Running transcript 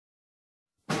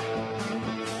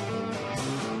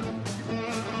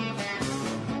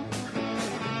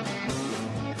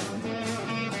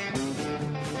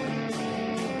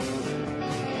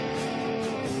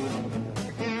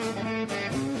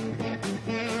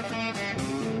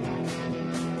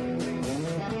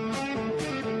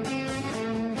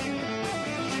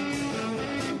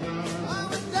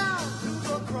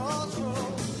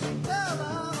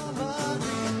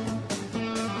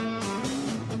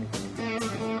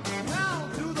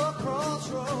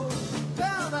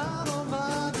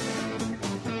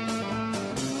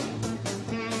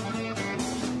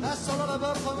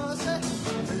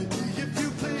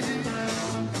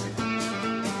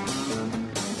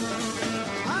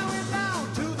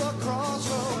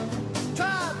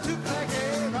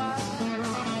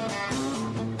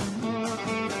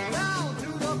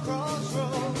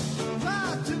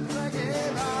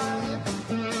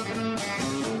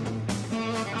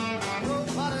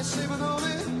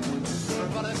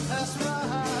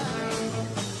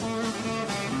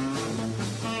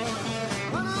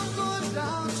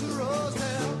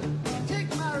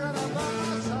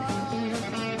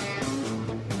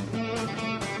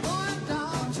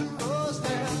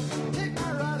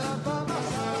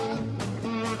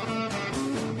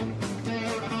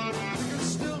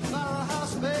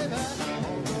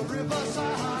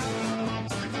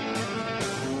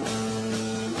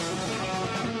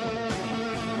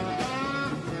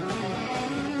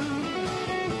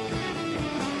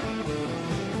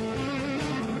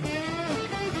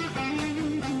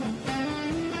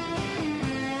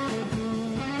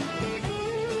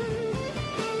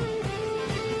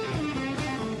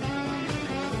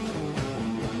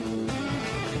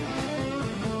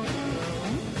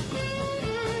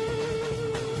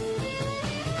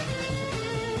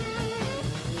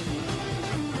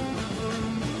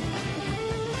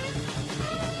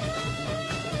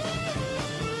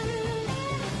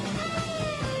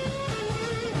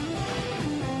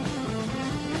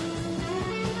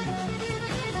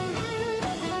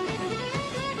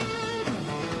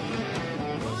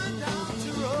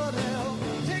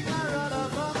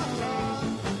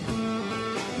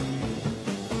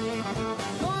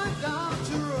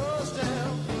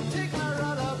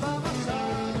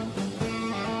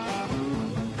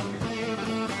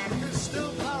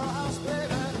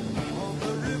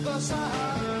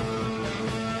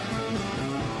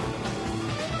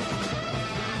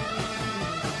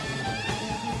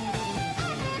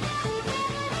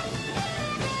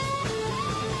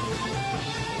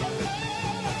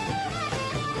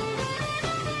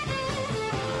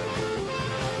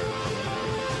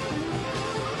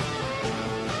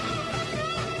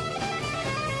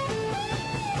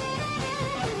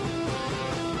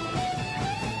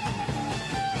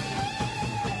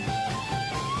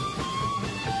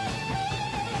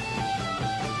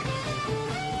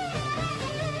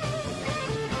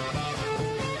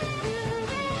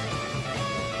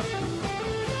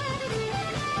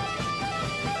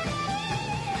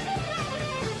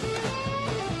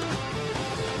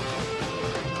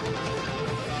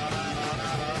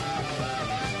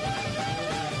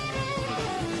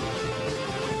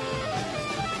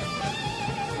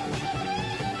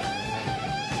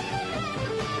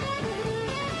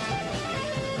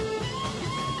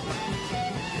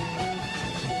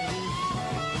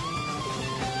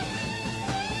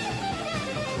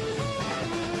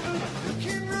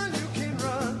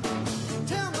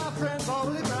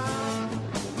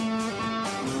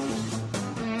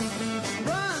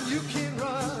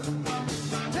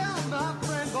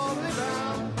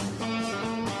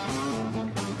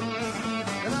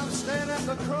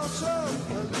a crossroad,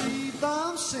 believe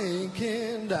I'm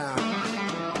sinking down.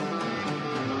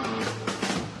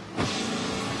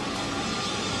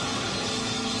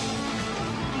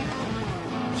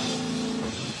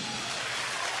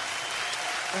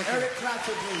 Eric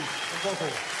Clapton, please, vocal.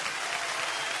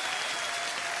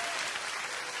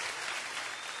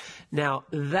 Now,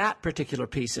 that particular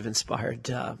piece of inspired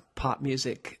pop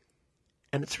music,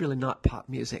 and it's really not pop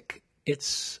music,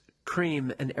 it's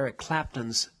Cream and Eric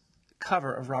Clapton's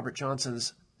cover of Robert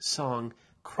Johnson's song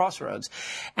Crossroads.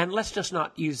 And let's just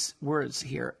not use words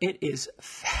here. It is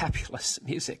fabulous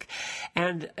music.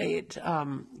 And it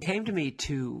came to me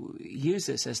to use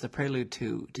this as the prelude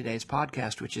to today's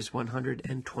podcast, which is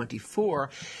 124,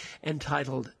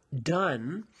 entitled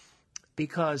Done,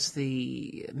 because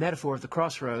the metaphor of the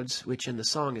crossroads, which in the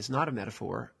song is not a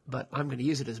metaphor, but I'm going to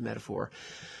use it as a metaphor,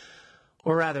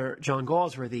 or rather, John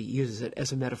Galsworthy uses it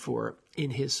as a metaphor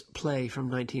in his play from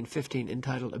 1915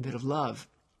 entitled A Bit of Love.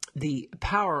 The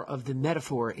power of the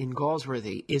metaphor in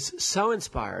Galsworthy is so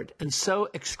inspired and so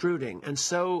extruding and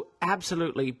so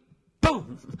absolutely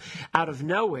boom out of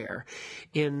nowhere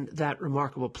in that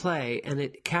remarkable play, and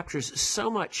it captures so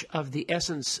much of the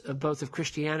essence of both of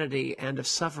Christianity and of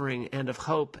suffering and of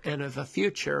hope and of a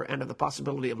future and of the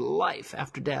possibility of life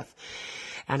after death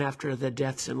and after the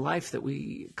deaths in life that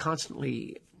we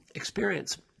constantly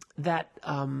experience, that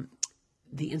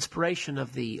the inspiration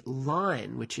of the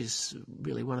line, which is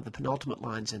really one of the penultimate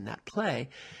lines in that play,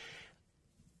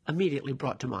 immediately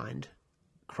brought to mind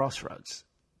Crossroads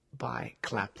by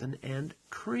Clapton and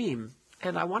Cream.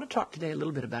 And I want to talk today a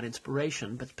little bit about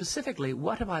inspiration, but specifically,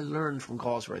 what have I learned from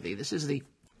Galsworthy? This is the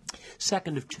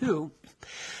second of two.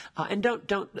 And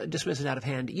don't dismiss it out of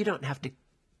hand. You don't have to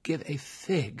give a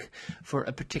fig for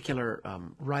a particular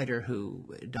writer who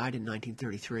died in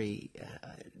 1933.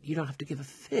 You don't have to give a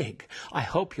fig. I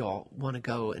hope y'all want to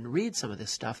go and read some of this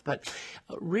stuff, but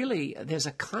really there's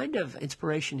a kind of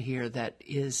inspiration here that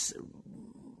is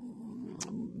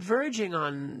verging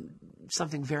on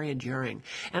something very enduring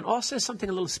and also something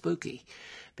a little spooky,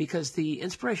 because the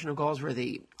inspiration of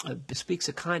Galsworthy bespeaks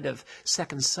a kind of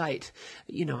second sight.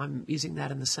 You know, I'm using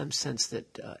that in the same sense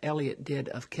that Eliot did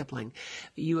of Kipling.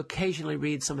 You occasionally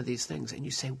read some of these things and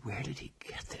you say, where did he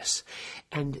get this?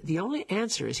 And the only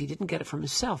answer is he didn't get it from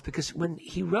himself, because when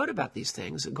he wrote about these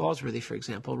things, Galsworthy, for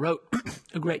example, wrote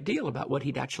a great deal about what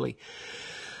he'd actually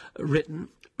written.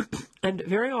 And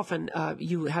very often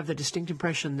you have the distinct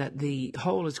impression that the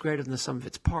whole is greater than the sum of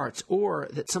its parts, or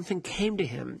that something came to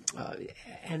him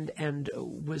and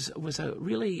was a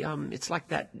really it's like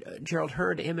that Gerald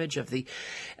Hurd image of the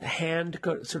hand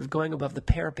sort of going above the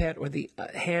parapet, or the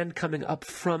hand coming up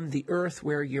from the earth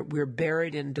where we're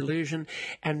buried in delusion,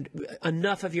 and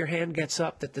enough of your hand gets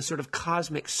up that the sort of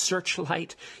cosmic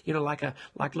searchlight, you know,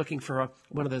 like looking for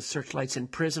one of those searchlights in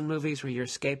prison movies where you're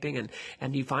escaping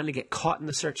and you finally get caught in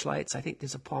the searchlights. I think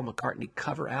there's a Paul McCartney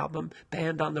cover album,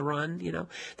 Band on the Run, you know,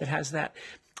 that has that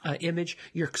image.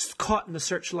 You're caught in the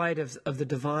searchlight of the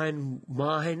divine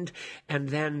mind, and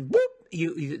then whoop,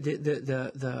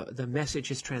 the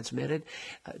message is transmitted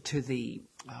to the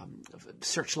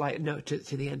searchlight,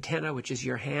 to the antenna, which is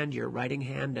your hand, your writing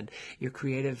hand, and your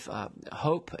creative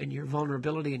hope and your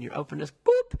vulnerability and your openness.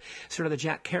 Boop, sort of the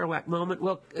Jack Kerouac moment.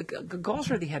 Well,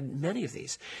 Galsworthy had many of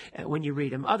these when you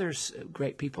read him. Others,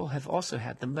 great people, have also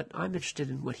had them, but I'm interested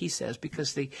in what he says,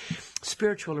 because the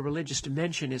spiritual or religious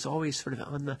dimension is always sort of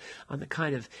on the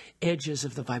kind of edges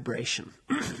of the vibration.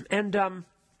 And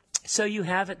so you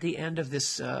have at the end of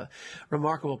this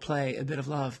remarkable play, A Bit of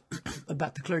Love,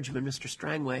 about the clergyman, Mr.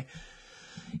 Strangway,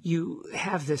 you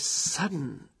have this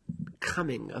sudden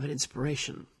coming of an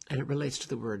inspiration, and it relates to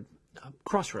the word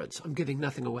crossroads. I'm giving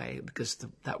nothing away because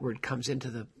that word comes into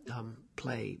the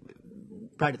play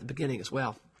right at the beginning as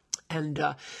well. And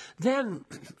then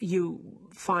you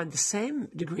find the same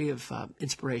degree of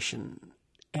inspiration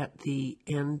at the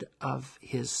end of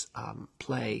his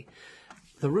play,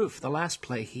 The Roof, the last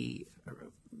play he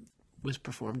was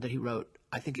performed, that he wrote.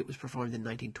 I think it was performed in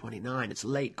 1929. It's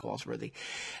late Galsworthy.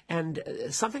 And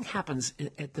something happens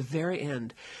at the very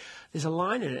end. There's a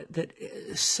line in it that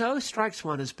so strikes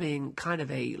one as being kind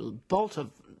of a bolt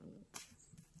of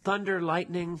thunder,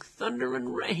 lightning, thunder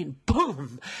and rain,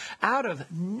 boom, out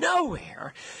of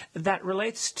nowhere, that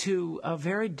relates to a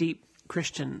very deep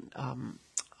Christian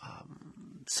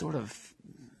sort of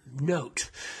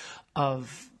note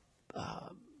of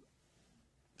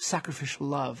sacrificial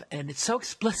love, and it's so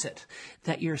explicit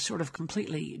that you're sort of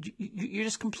you're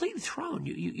just completely thrown.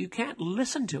 You can't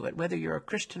listen to it, whether you're a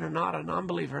Christian or not, a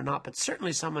non-believer or not, but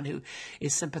certainly someone who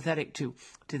is sympathetic to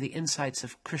the insights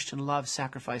of Christian love,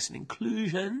 sacrifice, and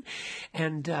inclusion,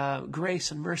 and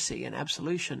grace and mercy and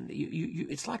absolution.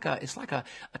 It's like a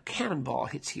cannonball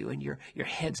hits you, and your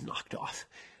head's knocked off.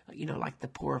 Like the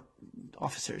poor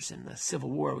officers in the Civil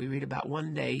War we read about.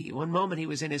 One moment he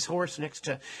was in his horse next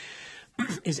to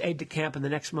his aide-de-camp, and the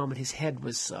next moment his head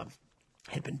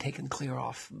had been taken clear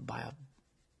off by a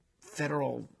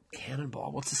federal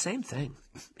cannonball. Well, it's the same thing.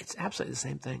 It's absolutely the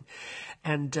same thing.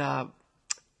 And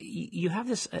you have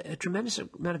this a tremendous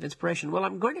amount of inspiration. Well,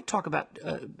 I'm going to talk about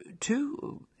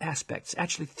two aspects,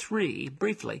 actually three,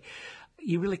 briefly.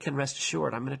 You really can rest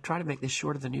assured. I'm going to try to make this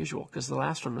shorter than usual because the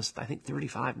last one was, I think,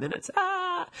 35 minutes.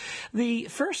 The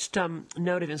first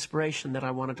note of inspiration that I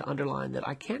wanted to underline that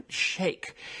I can't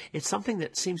shake, it's something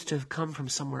that seems to have come from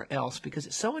somewhere else because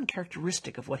it's so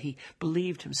uncharacteristic of what he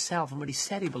believed himself and what he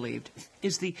said he believed,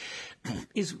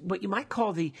 is what you might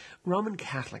call the Roman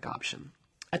Catholic option.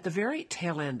 At the very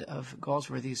tail end of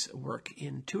Galsworthy's work,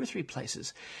 in two or three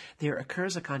places, there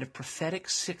occurs a kind of prophetic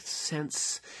sixth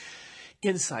sense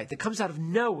insight that comes out of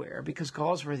nowhere because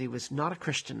Galsworthy was not a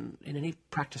Christian in any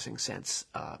practicing sense,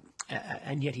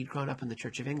 and yet he'd grown up in the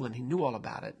Church of England. He knew all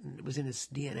about it, and it was in his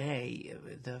DNA,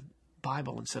 the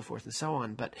Bible and so forth and so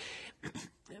on,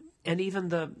 and even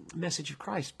the message of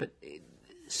Christ. But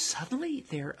suddenly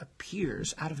there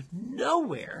appears out of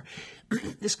nowhere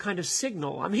this kind of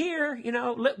signal, I'm here,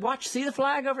 see the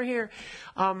flag over here,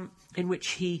 in which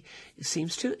he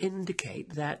seems to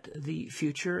indicate that the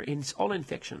future, it's all in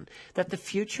fiction, that the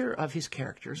future of his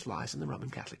characters lies in the Roman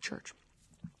Catholic Church.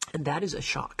 And that is a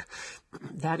shock.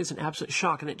 That is an absolute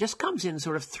shock. And it just comes in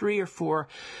sort of three or four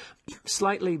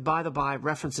slightly by-the-by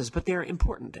references, but they're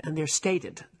important and they're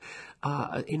stated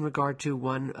in regard to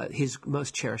one, his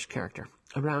most cherished character,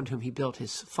 around whom he built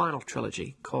his final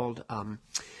trilogy called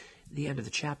The End of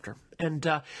the Chapter. And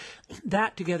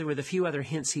that, together with a few other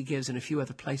hints he gives in a few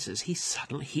other places, he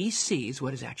sees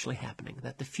what is actually happening,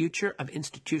 that the future of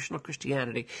institutional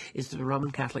Christianity is the Roman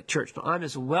Catholic Church. Now, I'm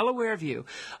as well aware of you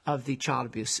of the child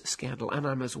abuse scandal, and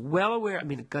I'm as well aware,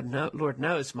 Lord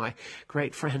knows, my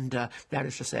great friend, that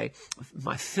is to say,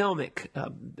 my filmic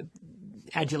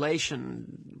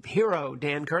adulation hero,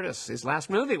 Dan Curtis, his last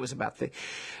movie was about the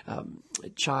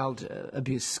child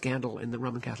abuse scandal in the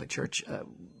Roman Catholic Church.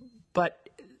 But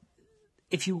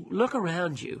if you look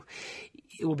around you,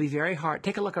 it will be very hard.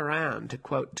 Take a look around, to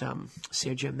quote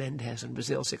Sergio Mendes in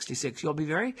Brazil 66. You'll be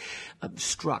very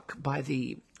struck by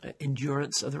the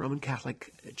endurance of the Roman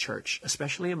Catholic Church,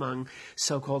 especially among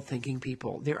so-called thinking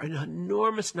people. There are an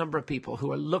enormous number of people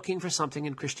who are looking for something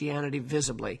in Christianity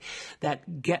visibly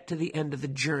that get to the end of the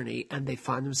journey and they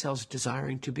find themselves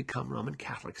desiring to become Roman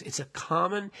Catholics. It's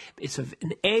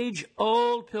an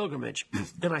age-old pilgrimage,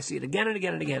 and I see it again and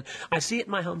again and again. I see it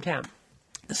in my hometown.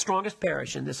 The strongest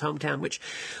parish in this hometown, which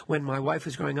when my wife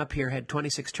was growing up here had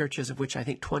 26 churches, of which I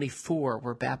think 24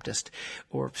 were Baptist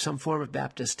or some form of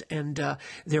Baptist, and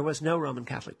there was no Roman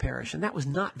Catholic parish, and that was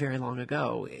not very long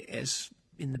ago, as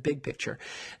in the big picture.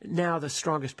 Now the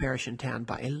strongest parish in town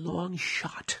by a long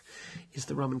shot is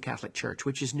the Roman Catholic Church,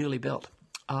 which is newly built.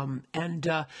 And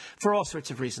for all sorts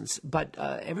of reasons. But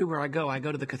everywhere I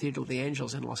go to the Cathedral of the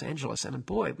Angels in Los Angeles, and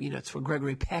boy, it's where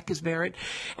Gregory Peck is buried,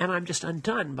 and I'm just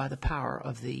undone by the power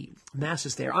of the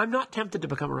masses there. I'm not tempted to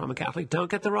become a Roman Catholic.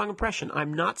 Don't get the wrong impression.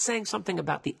 I'm not saying something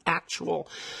about the actual,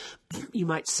 you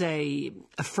might say,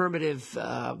 affirmative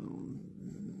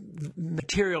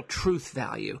material truth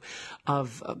value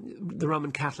of the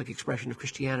Roman Catholic expression of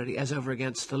Christianity as over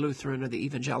against the Lutheran or the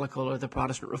Evangelical or the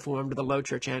Protestant Reformed or the Low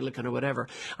Church Anglican or whatever.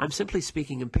 I'm simply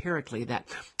speaking empirically that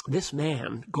this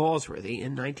man, Galsworthy,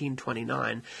 in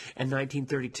 1929 and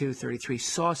 1932-33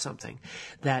 saw something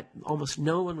that almost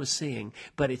no one was seeing,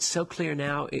 but it's so clear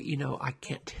now, I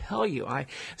can't tell you.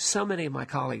 So many of my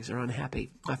colleagues are unhappy,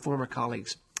 my former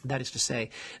colleagues. That is to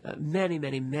say, many,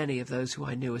 many, many of those who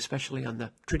I knew, especially on the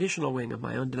traditional wing of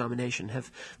my own denomination,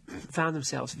 have found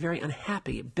themselves very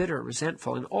unhappy, bitter,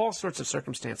 resentful in all sorts of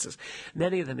circumstances,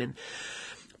 many of them in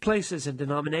places and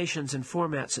denominations and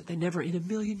formats that they never in a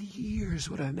million years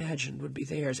would have imagined would be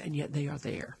theirs, and yet they are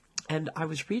there. And I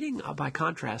was reading, by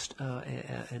contrast,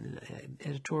 an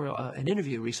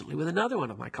interview recently with another one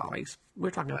of my colleagues. We're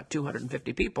talking about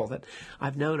 250 people that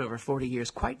I've known over 40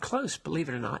 years, quite close, believe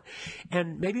it or not,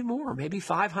 and maybe more, maybe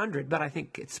 500, but I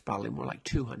think it's probably more like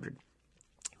 200,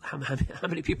 how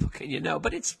many people can you know?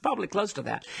 But it's probably close to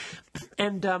that.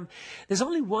 And there's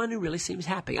only one who really seems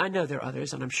happy. I know there are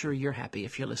others, and I'm sure you're happy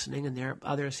if you're listening, and there are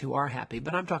others who are happy.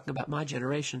 But I'm talking about my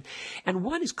generation. And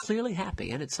one is clearly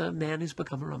happy, and it's a man who's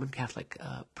become a Roman Catholic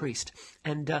priest.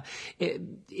 And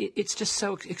it's just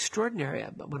so extraordinary.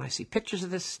 When I see pictures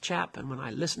of this chap and when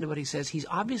I listen to what he says, he's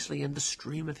obviously in the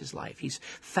stream of his life. He's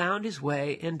found his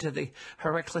way into the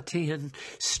Heraclitean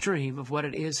stream of what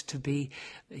it is to be.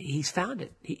 He's found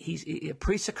it. He's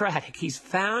pre-Socratic. He's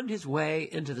found his way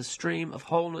into the stream of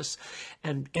wholeness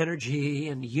and energy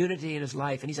and unity in his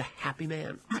life, and he's a happy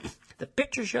man. The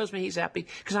picture shows me he's happy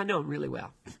because I know him really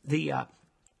well. I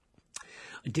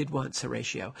did once,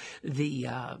 Horatio.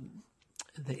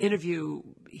 The interview,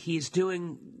 he's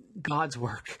doing God's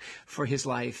work for his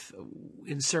life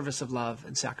in service of love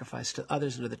and sacrifice to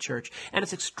others and to the church. And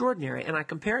it's extraordinary. And I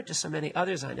compare it to so many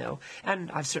others I know. And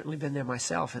I've certainly been there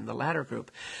myself in the latter group.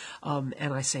 And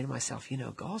I say to myself,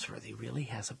 Galsworthy really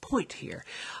has a point here.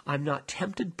 I'm not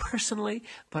tempted personally,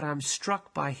 but I'm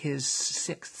struck by his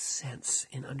sixth sense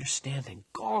in understanding.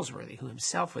 Galsworthy, who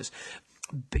himself was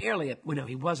barely,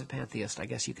 he was a pantheist, I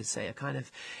guess you could say, a kind of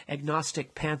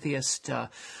agnostic pantheist. None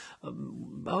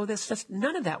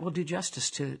of that will do justice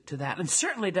to that, and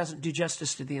certainly doesn't do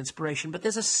justice to the inspiration. But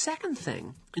there's a second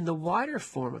thing in the wider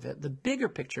form of it, the bigger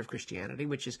picture of Christianity,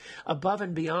 which is above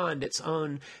and beyond its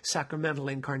own sacramental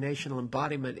incarnational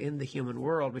embodiment in the human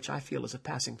world, which I feel is a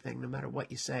passing thing no matter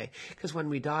what you say, because when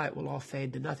we die it will all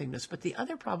fade to nothingness. But the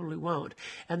other probably won't,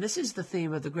 and this is the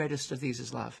theme of the greatest of these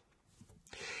is love.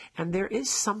 And there is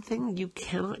something you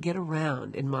cannot get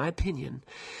around, in my opinion,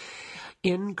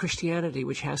 in Christianity,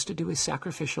 which has to do with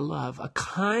sacrificial love, a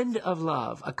kind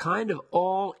of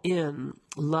all-in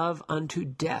love unto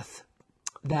death.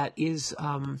 That is,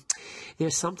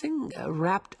 there's something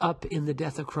wrapped up in the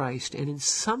death of Christ and in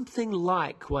something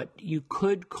like what you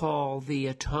could call the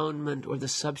atonement or the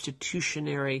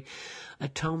substitutionary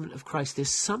atonement of Christ.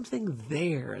 There's something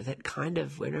there that kind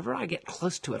of, whenever I get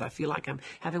close to it, I feel like I'm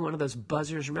having one of those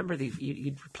buzzers. Remember,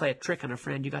 you'd play a trick on a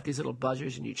friend. You got these little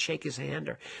buzzers, and you'd shake his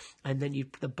hand, and then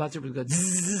the buzzer would go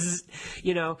zzz,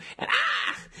 and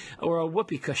or a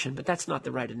whoopee cushion. But that's not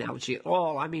the right analogy at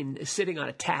all. I mean, sitting on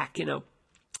a tack,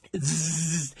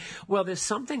 Well, there's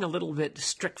something a little bit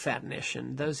Strickfaddenish,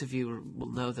 and those of you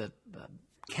will know the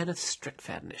Kenneth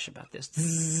Strickfaddenish about this.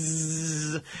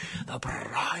 The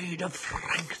Bride of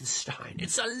Frankenstein.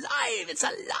 It's alive! It's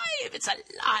alive! It's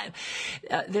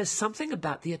alive! There's something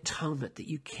about the atonement that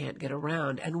you can't get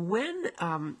around. And when,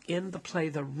 in the play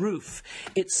The Roof,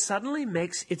 it suddenly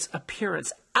makes its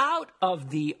appearance out of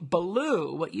the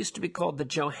blue, what used to be called the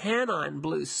Johannine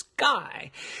blue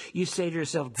sky, you say to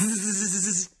yourself,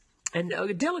 and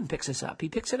Dylan picks this up. He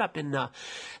picks it up in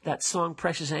that song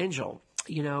Precious Angel.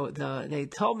 They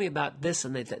told me about this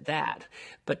and that,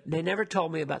 but they never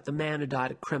told me about the man who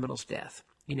died a criminal's death.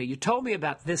 You told me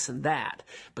about this and that,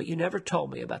 but you never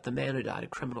told me about the man who died a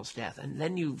criminal's death. And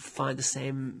then you find the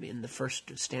same in the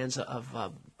first stanza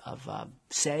of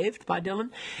Saved by Dylan,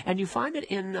 and you find it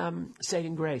in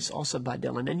Saving Grace, also by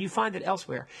Dylan, and you find it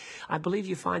elsewhere. I believe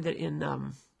you find it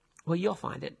in, you'll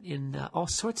find it in all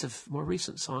sorts of more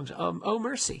recent songs. Oh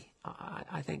Mercy.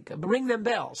 I think Ring Them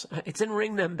Bells. It's in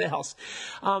Ring Them Bells.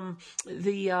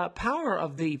 The power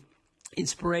of the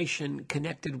inspiration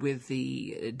connected with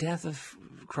the death of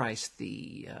Christ,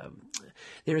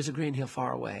 There is a Green Hill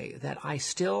Far Away, that I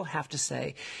still have to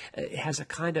say has a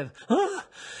kind of,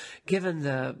 given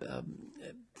the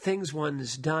things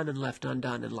one's done and left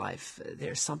undone in life,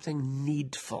 there's something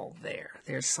needful there.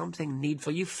 There's something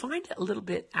needful. You find it a little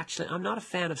bit, actually, I'm not a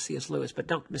fan of C.S. Lewis, but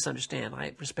don't misunderstand.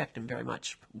 I respect him very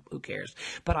much. Who cares?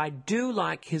 But I do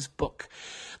like his book,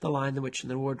 The Lion, the Witch,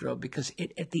 and the Wardrobe, because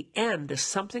at the end, there's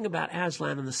something about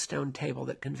Aslan and the stone table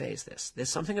that conveys this. There's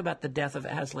something about the death of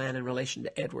Aslan in relation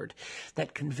to Edward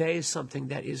that conveys something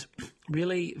that is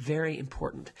really very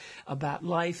important about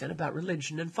life and about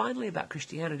religion, and finally about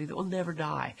Christianity, that will never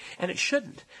die. And it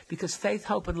shouldn't, because faith,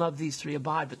 hope, and love, these three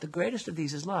abide. But the greatest of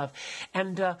these is love.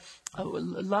 And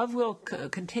love will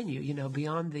continue,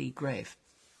 beyond the grave.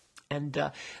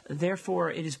 And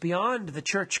therefore, it is beyond the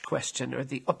church question, or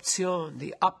the Option,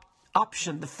 the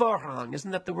option, the Vorrang.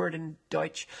 Isn't that the word in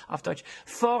Deutsch, auf Deutsch?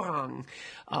 Vorrang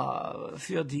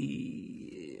für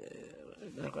die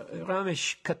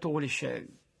römisch-katholische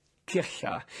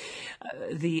Kirche,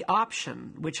 the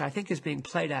option, which I think is being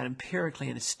played out empirically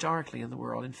and historically in the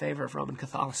world in favor of Roman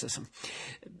Catholicism,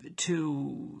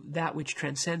 to that which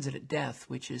transcends it at death,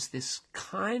 which is this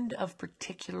kind of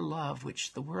particular love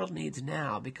which the world needs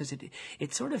now, because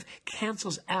it sort of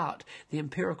cancels out the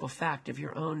empirical fact of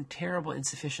your own terrible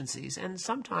insufficiencies and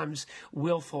sometimes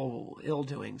willful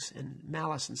ill-doings and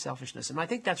malice and selfishness. And I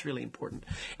think that's really important.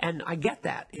 And I get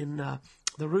that in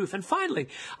The Roof. And finally,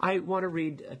 I want to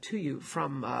read to you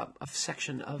from a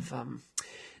section of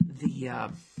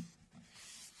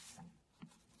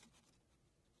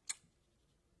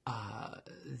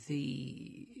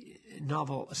the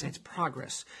novel A Saint's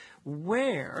Progress,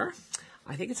 where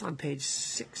I think it's on page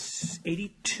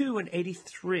 682 and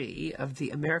 83 of the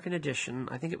American edition.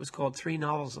 I think it was called Three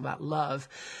Novels About Love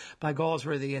by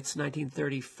Galsworthy. It's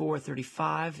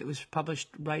 1934-35. It was published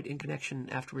right in connection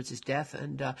afterwards his death.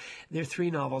 And there are three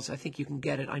novels. I think you can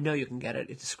get it. I know you can get it.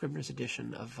 It's a Scribner's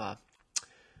edition of,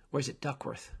 where's it,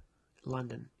 Duckworth,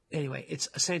 London. Anyway, it's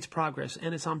A Saint's Progress,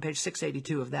 and it's on page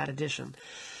 682 of that edition.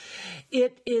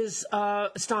 It is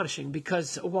astonishing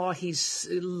because while he's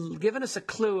given us a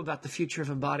clue about the future of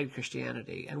embodied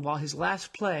Christianity, and while his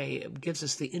last play gives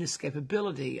us the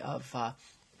inescapability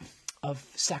of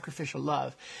sacrificial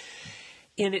love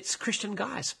in its Christian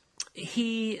guise,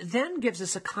 he then gives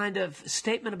us a kind of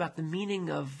statement about the meaning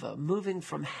of moving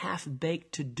from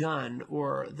half-baked to done,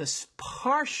 or this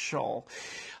partial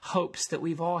hopes that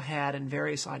we've all had in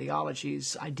various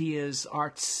ideologies, ideas,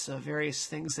 arts, various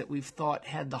things that we've thought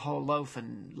had the whole loaf,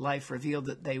 and life revealed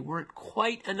that they weren't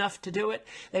quite enough to do it.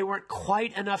 They weren't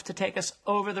quite enough to take us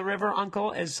over the river,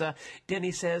 Uncle, as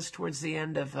Denny says towards the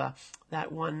end of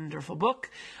that wonderful book,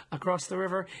 Across the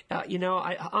River.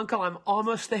 Uncle, I'm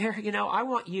almost there. I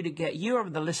want you to get, you are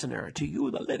the listener, to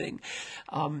you the living.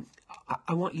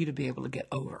 I want you to be able to get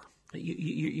over.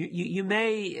 You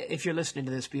may, if you're listening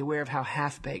to this, be aware of how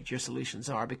half-baked your solutions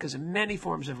are, because many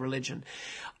forms of religion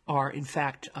are, in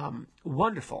fact,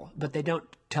 wonderful, but they don't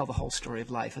tell the whole story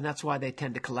of life, and that's why they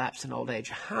tend to collapse in old age.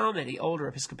 How many older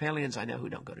Episcopalians I know who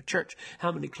don't go to church?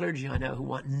 How many clergy I know who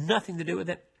want nothing to do with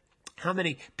it? How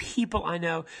many people I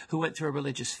know who went through a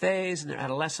religious phase in their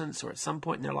adolescence or at some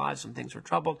point in their lives when things were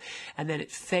troubled, and then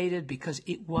it faded because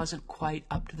it wasn't quite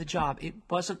up to the job. It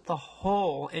wasn't the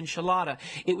whole enchilada.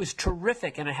 It was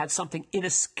terrific, and it had something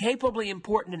inescapably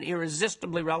important and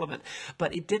irresistibly relevant,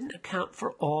 but it didn't account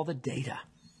for all the data.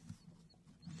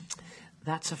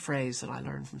 That's a phrase that I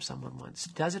learned from someone once.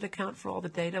 Does it account for all the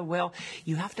data? Well,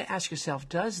 you have to ask yourself,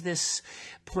 does this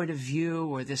point of view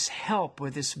or this help or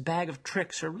this bag of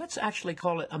tricks, or let's actually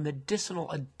call it a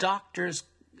doctor's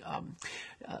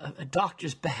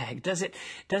bag, does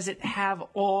it have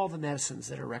all the medicines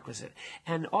that are requisite?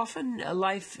 And often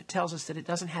life tells us that it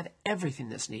doesn't have everything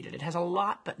that's needed. It has a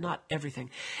lot, but not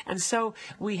everything. And so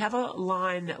we have a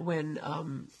line when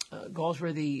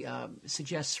Galsworthy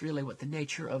suggests really what the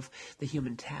nature of the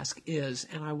human task is,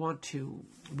 and I want to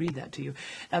read that to you.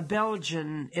 A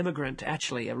Belgian immigrant,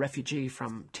 actually a refugee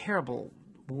from terrible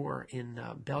war in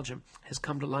Belgium, has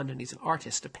come to London. He's an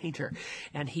artist, a painter,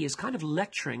 and he is kind of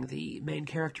lecturing the main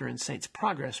character in Saint's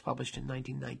Progress, published in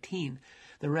 1919,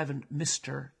 the Reverend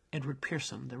Mr. Edward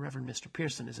Pearson. The Reverend Mr.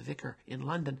 Pearson is a vicar in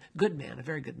London, good man, a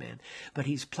very good man, but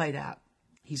he's played out.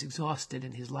 He's exhausted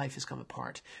and his life has come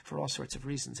apart for all sorts of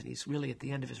reasons, and he's really at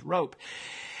the end of his rope.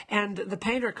 And the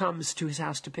painter comes to his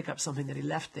house to pick up something that he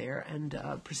left there, and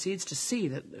proceeds to see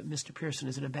that Mr. Pearson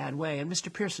is in a bad way. And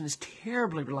Mr. Pearson is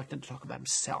terribly reluctant to talk about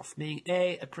himself, being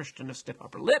a Christian of stiff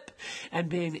upper lip, and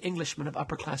being an Englishman of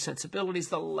upper-class sensibilities.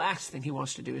 The last thing he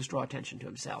wants to do is draw attention to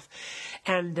himself.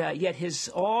 And yet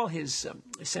all his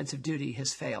sense of duty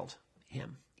has failed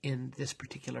him in this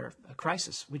particular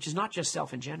crisis, which is not just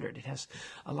self-engendered. It has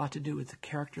a lot to do with the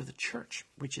character of the church,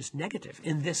 which is negative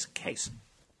in this case.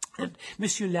 And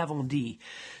Monsieur Lavendy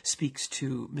speaks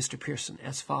to Mr. Pearson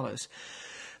as follows.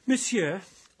 Monsieur,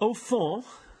 au fond,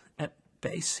 at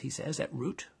base, he says, at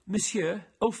root, Monsieur,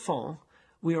 au fond,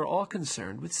 we are all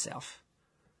concerned with self.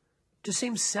 To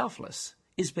seem selfless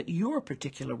is but your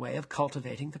particular way of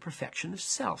cultivating the perfection of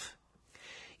self.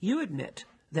 You admit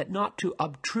that not to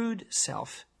obtrude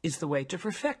self is the way to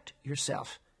perfect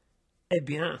yourself. Eh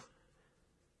bien,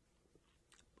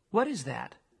 what is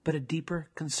that but a deeper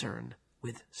concern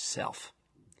with self?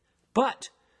 But,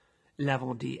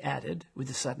 Lavendy added with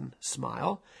a sudden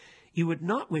smile, you would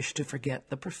not wish to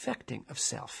forget the perfecting of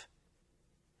self.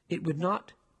 It would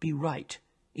not be right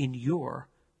in your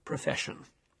profession.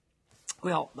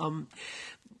 Well,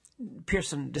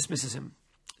 Pearson dismisses him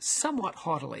somewhat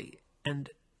haughtily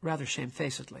and rather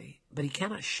shamefacedly, but he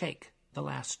cannot shake the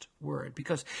last word,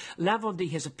 because La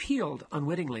Vendée has appealed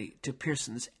unwittingly to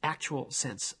Pearson's actual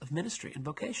sense of ministry and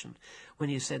vocation when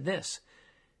he said this: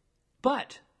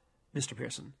 "But, Mr.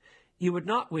 Pearson, you would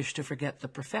not wish to forget the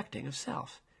perfecting of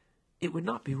self. It would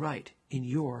not be right in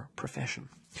your profession."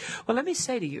 Well, let me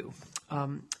say to you,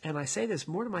 and I say this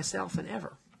more to myself than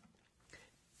ever,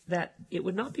 that it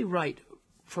would not be right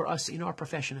for us in our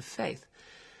profession of faith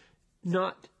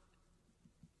not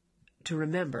to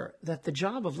remember that the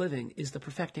job of living is the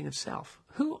perfecting of self.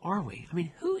 Who are we? I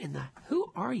mean,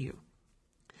 who are you?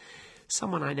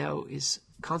 Someone I know is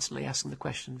constantly asking the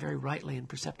question, very rightly and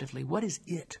perceptively, what is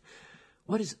it?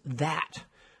 What is that?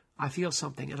 I feel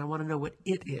something and I want to know what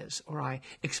it is, or I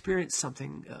experience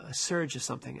something, a surge of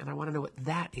something, and I want to know what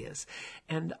that is.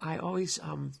 And I always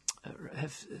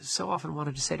have so often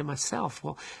wanted to say to myself,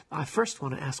 well, I first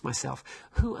want to ask myself,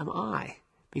 who am I?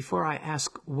 Before I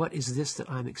ask, what is this that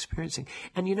I'm experiencing?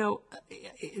 And you know,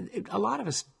 a lot of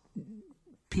us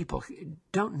people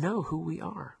don't know who we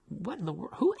are. What in the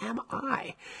world? Who am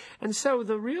I? And so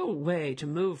the real way to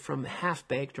move from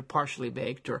half-baked or partially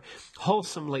baked or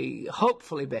wholesomely,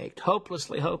 hopefully baked,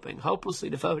 hopelessly hoping, hopelessly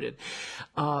devoted,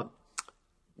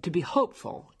 to be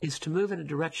hopeful is to move in a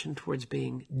direction towards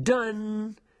being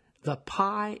done. The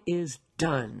pie is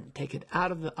done. Take it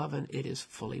out of the oven. It is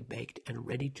fully baked and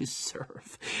ready to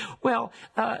serve. Well,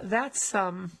 that's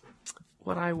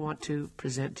what I want to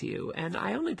present to you. And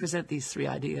I only present these three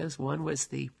ideas. One was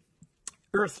the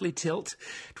earthly tilt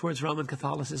towards Roman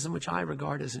Catholicism, which I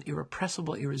regard as an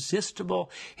irrepressible, irresistible,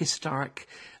 historic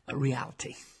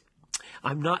reality.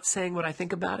 I'm not saying what I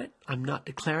think about it. I'm not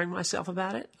declaring myself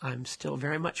about it. I'm still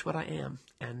very much what I am.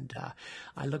 And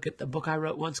I look at the book I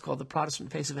wrote once called The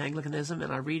Protestant Face of Anglicanism,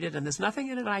 and I read it, and there's nothing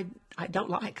in it I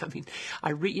don't like. I mean, I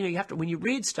read, you have to, when you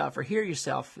read stuff or hear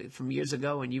yourself from years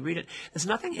ago and you read it, there's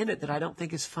nothing in it that I don't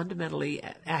think is fundamentally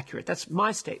accurate. That's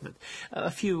my statement. A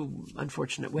few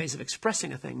unfortunate ways of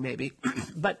expressing a thing, maybe.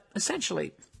 But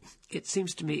essentially, it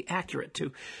seems to me accurate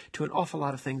to an awful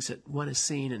lot of things that one has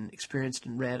seen and experienced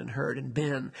and read and heard and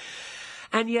been.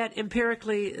 And yet,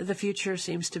 empirically, the future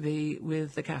seems to be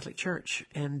with the Catholic Church.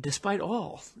 And despite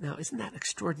all, now, isn't that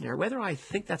extraordinary? Whether I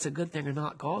think that's a good thing or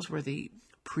not, Galsworthy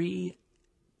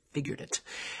prefigured it.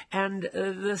 And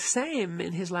the same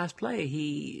in his last play.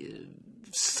 He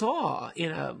saw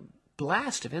in a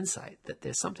blast of insight that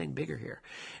there's something bigger here.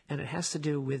 And it has to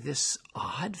do with this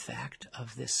odd fact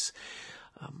of this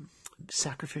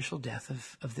sacrificial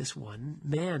death of this one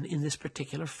man in this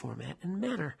particular format and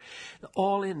manner, the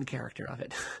all-in character of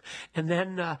it. And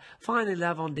then finally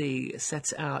La Vendée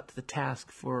sets out the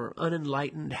task for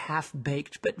unenlightened,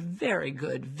 half-baked, but very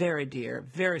good, very dear,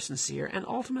 very sincere, and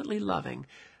ultimately loving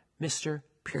Mr.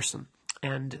 Pearson.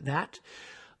 And that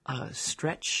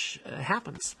stretch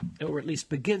happens, or at least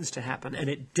begins to happen, and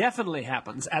it definitely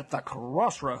happens at the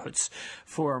crossroads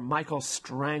for Michael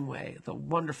Strangway, the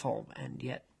wonderful and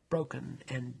yet broken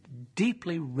and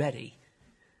deeply ready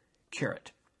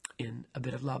curate in A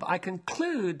Bit of Love. I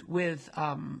conclude with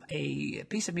a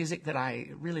piece of music that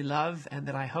I really love and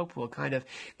that I hope will kind of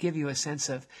give you a sense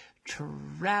of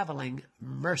traveling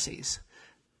mercies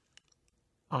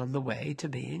on the way to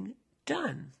being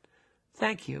done.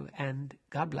 Thank you, and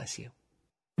God bless you.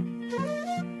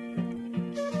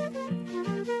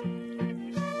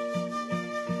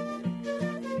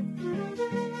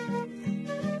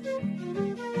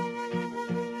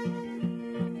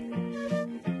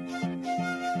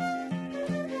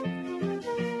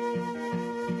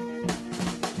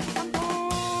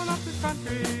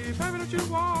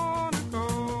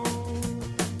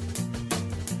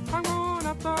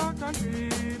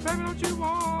 Baby, don't you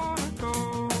wanna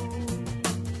go?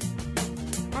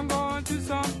 I'm going to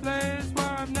some place where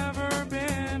I've never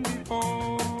been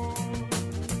before.